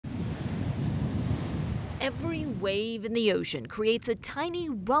Every wave in the ocean creates a tiny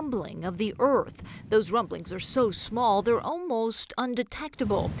rumbling of the earth. Those rumblings are so small they're almost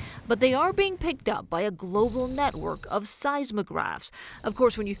undetectable, but they are being picked up by a global network of seismographs. Of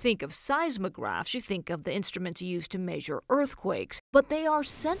course, when you think of seismographs, you think of the instruments used to measure earthquakes, but they are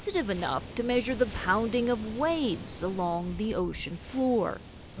sensitive enough to measure the pounding of waves along the ocean floor.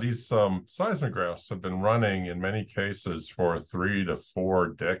 These seismographs have been running in many cases for 3 to 4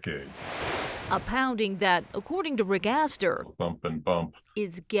 decades. A pounding that, according to Rick Astor, Thump and bump.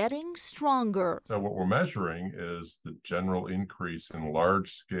 is getting stronger. So what we're measuring is the general increase in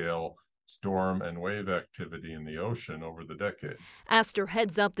large-scale storm and wave activity in the ocean over the decades. Astor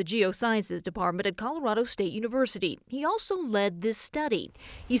heads up the geosciences department at Colorado State University. He also led this study.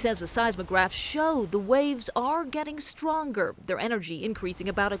 He says the seismographs show the waves are getting stronger, their energy increasing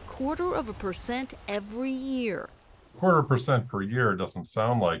about 0.25% every year. 0.25% per year doesn't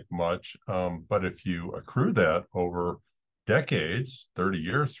sound like much, but if you accrue that over decades, 30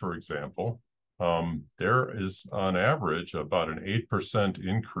 years, for example, there is on average about an 8%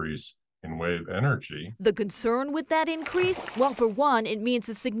 increase in wave energy. The concern with that increase? Well, for one, it means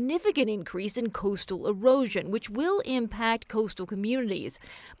a significant increase in coastal erosion, which will impact coastal communities.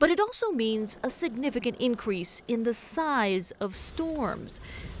 But it also means a significant increase in the size of storms.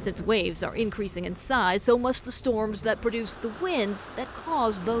 Since waves are increasing in size, so must the storms that produce the winds that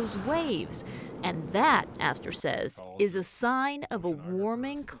cause those waves. And that, Astor says, is a sign of a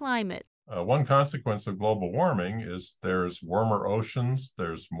warming climate. One consequence of global warming is there's warmer oceans,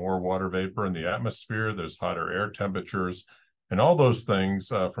 there's more water vapor in the atmosphere, there's hotter air temperatures, and all those things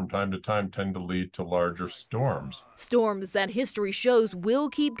from time to time tend to lead to larger storms. Storms that history shows will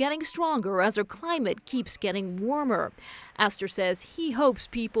keep getting stronger as our climate keeps getting warmer. Astor says he hopes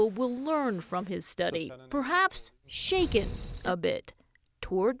people will learn from his study, perhaps shaken a bit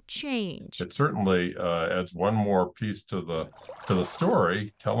toward change. It certainly adds one more piece to the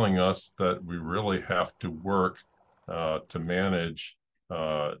story, telling us that we really have to work to manage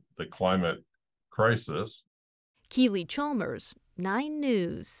the climate crisis. Keely Chalmers, 9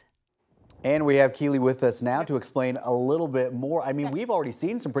 News. And we have Keely with us now to explain a little bit more. I mean, we've already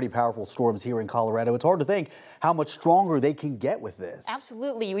seen some pretty powerful storms here in Colorado. It's hard to think how much stronger they can get with this.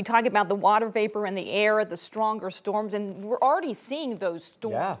 Absolutely. We talk about the water vapor in the air, the stronger storms, and we're already seeing those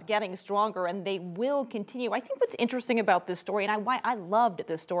storms getting stronger, and they will continue. I think what's interesting about this story, and why I loved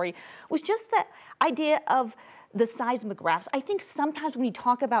this story, was just the idea of the seismographs. I think sometimes when you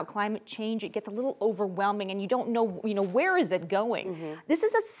talk about climate change, it gets a little overwhelming and you don't know, where is it going? This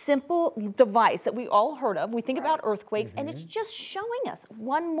is a simple device that we all heard of. We think about earthquakes, and it's just showing us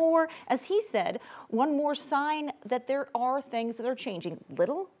one more, as he said, one more sign that there are things that are changing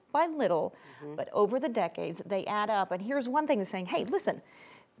little by little, but over the decades, they add up. And here's one thing that's saying, hey, listen,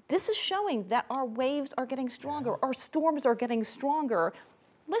 this is showing that our waves are getting stronger, our storms are getting stronger.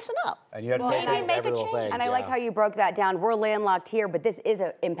 Listen up. And you have to pay attention to every little thing. And I like how you broke that down. We're landlocked here, but this is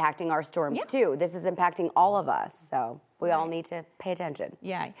impacting our storms too. This is impacting all of us. So we all need to pay attention.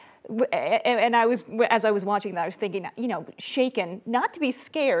 Yeah. And as I was watching that, I was thinking, shaken, not to be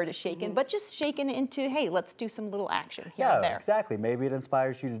scared, shaken, but just shaken into, hey, let's do some little action here and there. Exactly. Maybe it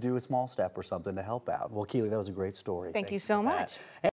inspires you to do a small step or something to help out. Well, Keely, that was a great story. Thank you so much.